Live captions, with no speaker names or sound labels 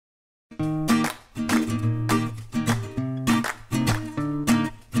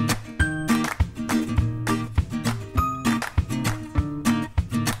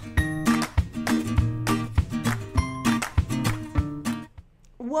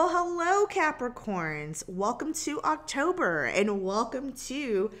Well, hello, Capricorns. Welcome to October and welcome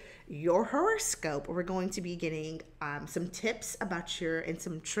to your horoscope. We're going to be getting some tips about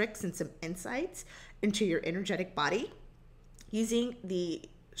some tricks and some insights into your energetic body using the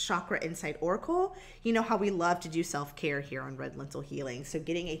Chakra Insight Oracle. You know how we love to do self-care here on Red Lentil Healing. So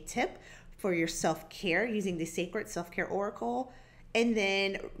getting a tip for your self-care using the Sacred Self-Care Oracle. And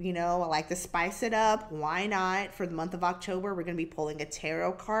then, I like to spice it up. Why not? For the month of October, we're going to be pulling a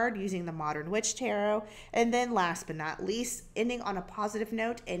tarot card using the Modern Witch Tarot. And then last but not least, ending on a positive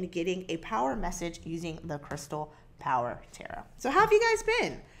note and getting a power message using the Crystal Power Tarot. So how have you guys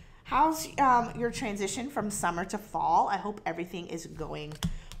been? How's your transition from summer to fall? I hope everything is going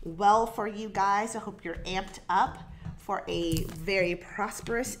well for you guys. I hope you're amped up for a very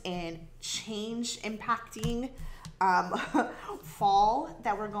prosperous and change impacting fall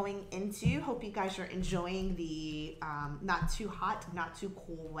that we're going into. Hope you guys are enjoying the not too hot, not too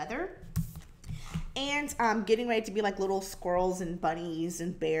cool weather. And getting ready to be like little squirrels and bunnies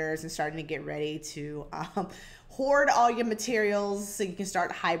and bears and starting to get ready to hoard all your materials so you can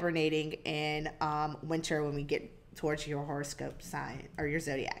start hibernating in winter when we get towards your horoscope sign or your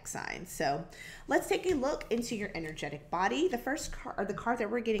zodiac sign. So let's take a look into your energetic body. The first card, or the card that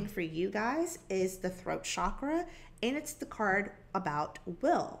we're getting for you guys, is the throat chakra, and it's the card about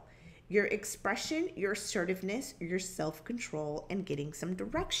will, your expression, your assertiveness, your self-control, and getting some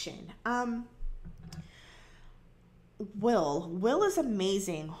direction. Will is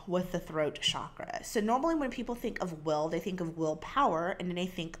amazing with the throat chakra. So normally when people think of will, they think of willpower, and then they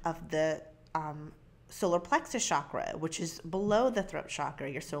think of the solar plexus chakra, which is below the throat chakra.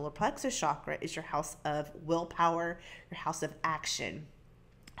 Your solar plexus chakra is your house of willpower, your house of action.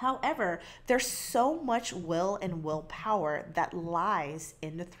 However, there's so much will and willpower that lies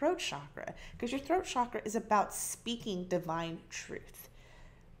in the throat chakra, because your throat chakra is about speaking divine truth.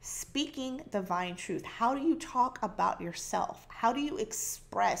 Speaking divine truth. How do you talk about yourself? How do you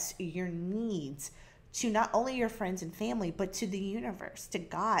express your needs to not only your friends and family, but to the universe, to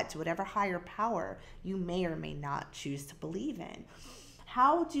God, to whatever higher power you may or may not choose to believe in?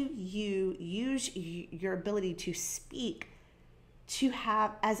 How do you use your ability to speak to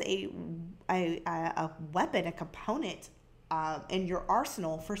have as a weapon, a component in your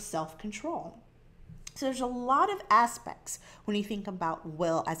arsenal for self-control? So there's a lot of aspects when you think about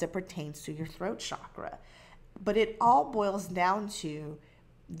will as it pertains to your throat chakra, but it all boils down to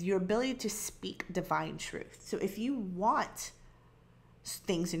your ability to speak divine truth. So if you want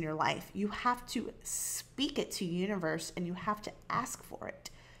things in your life, you have to speak it to the universe and you have to ask for it.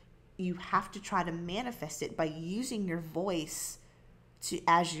 You have to try to manifest it by using your voice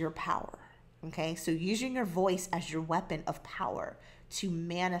as your power. Okay, so using your voice as your weapon of power to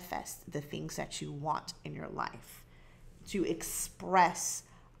manifest the things that you want in your life, to express,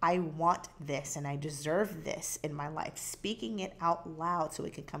 I want this and I deserve this in my life, speaking it out loud so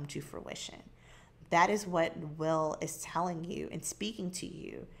it can come to fruition. That is what will is telling you and speaking to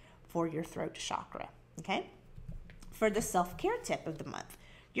you for your throat chakra. Okay, for the self-care tip of the month,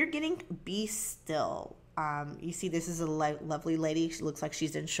 you're getting be still. You see, this is a lovely lady. She looks like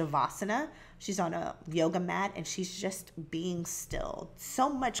she's in Shavasana. She's on a yoga mat and she's just being still. So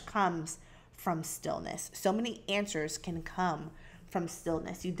much comes from stillness. So many answers can come from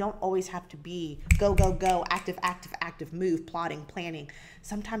stillness. You don't always have to be go, go, go, active, active, active, move, plotting, planning.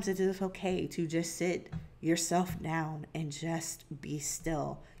 Sometimes it is okay to just sit yourself down and just be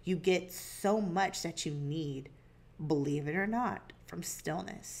still. You get so much that you need, believe it or not, from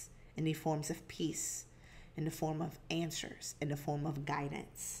stillness in the forms of peace, in the form of answers, in the form of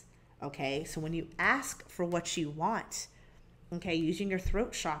guidance. Okay, so when you ask for what you want, okay, using your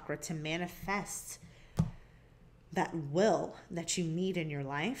throat chakra to manifest that will that you need in your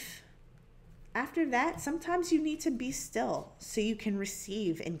life, after that, sometimes you need to be still so you can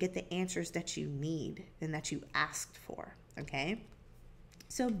receive and get the answers that you need and that you asked for. Okay,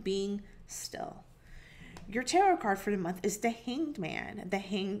 so being still. Your tarot card for the month is the Hanged Man.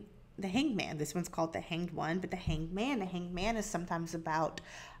 The Hangman. This one's called the Hanged One, but the Hanged Man. The Hanged Man is sometimes about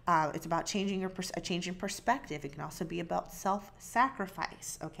it's about changing a change in perspective. It can also be about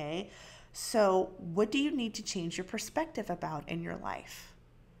self-sacrifice. Okay, so what do you need to change your perspective about in your life?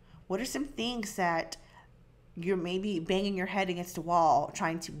 What are some things that you're maybe banging your head against the wall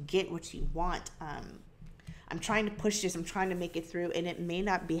trying to get what you want? I'm trying to push this. I'm trying to make it through, and it may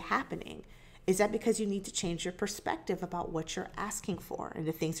not be happening. Is that because you need to change your perspective about what you're asking for and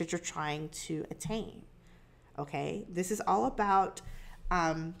the things that you're trying to attain? Okay, this is all about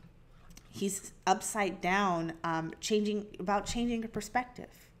he's upside down, changing your perspective.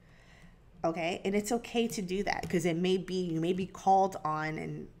 Okay, and it's okay to do that, because you may be called on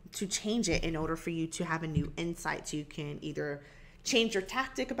and to change it in order for you to have a new insight. So you can either change your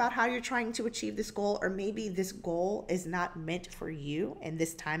tactic about how you're trying to achieve this goal, or maybe this goal is not meant for you in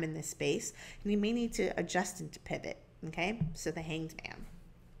this time, in this space, and you may need to adjust and to pivot. Okay, so the Hanged Man.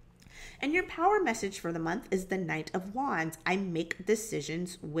 And your power message for the month is the Knight of Wands. I make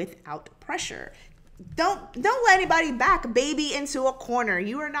decisions without pressure. Don't let anybody back baby into a corner.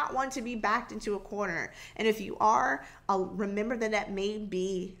 You are not one to be backed into a corner. And if you are, remember that may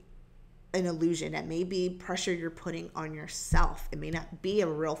be an illusion. That may be pressure you're putting on yourself. It may not be a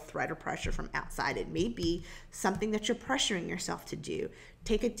real threat or pressure from outside. It may be something that you're pressuring yourself to do.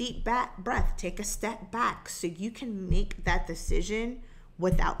 Take a deep breath. Take a step back so you can make that decision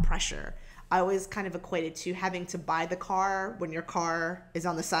without pressure. I always kind of equate it to having to buy the car when your car is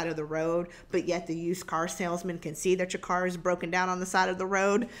on the side of the road, but yet the used car salesman can see that your car is broken down on the side of the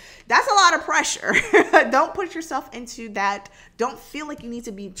road. That's a lot of pressure. Don't put yourself into that. Don't feel like you need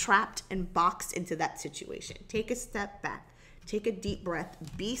to be trapped and boxed into that situation. Take a step back. Take a deep breath.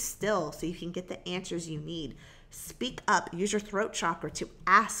 Be still so you can get the answers you need. Speak up. Use your throat chakra to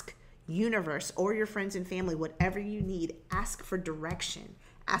ask universe or your friends and family whatever you need. Ask for direction.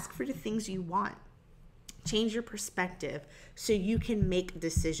 Ask for the things you want. Change your perspective so you can make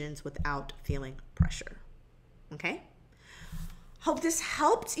decisions without feeling pressure. Okay? Hope this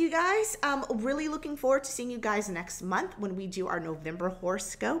helped, you guys. Really looking forward to seeing you guys next month when we do our November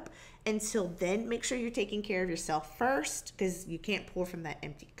horoscope. Until then, make sure you're taking care of yourself first, because you can't pour from that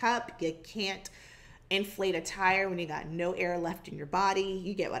empty cup. You can't inflate a tire when you got no air left in your body.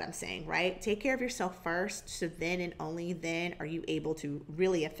 You get what I'm saying, right? Take care of yourself first, so then and only then are you able to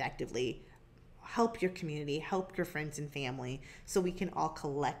really effectively help your community, help your friends and family, so we can all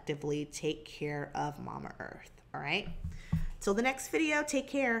collectively take care of Mama Earth. All right? Till the next video, take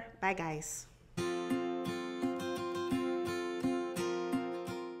care. Bye, guys.